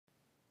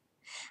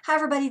Hi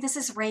everybody, this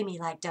is Rami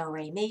like Do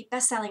Re Mi,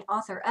 best-selling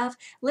author of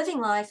Living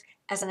Life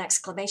as an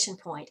Exclamation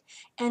Point.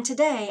 And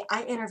today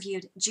I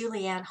interviewed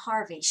Julianne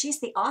Harvey. She's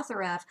the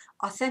author of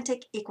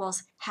Authentic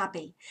Equals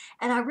Happy.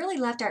 And I really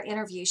loved our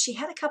interview. She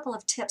had a couple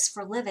of tips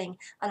for living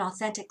an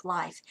authentic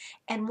life.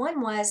 And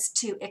one was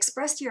to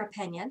express your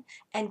opinion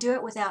and do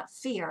it without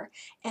fear.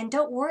 And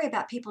don't worry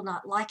about people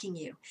not liking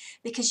you,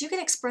 because you can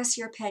express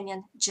your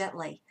opinion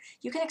gently.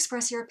 You can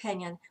express your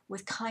opinion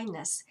with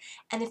kindness.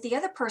 And if the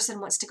other person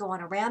wants to go on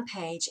a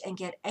rampage and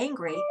get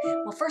angry,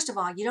 well, first of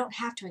all, you don't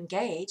have to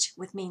engage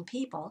with mean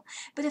people.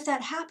 But if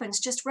that happens,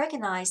 just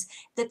recognize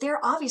that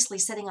they're obviously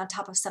sitting on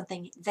top of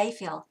something they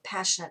feel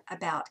passionate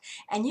about.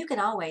 And you can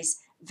always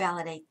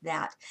validate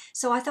that.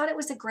 So I thought it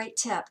was a great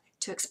tip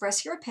to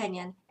express your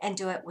opinion and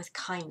do it with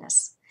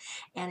kindness.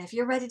 And if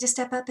you're ready to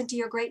step up into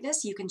your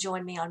greatness, you can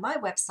join me on my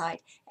website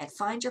at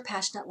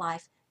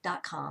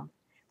findyourpassionatelife.com.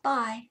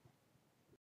 Bye.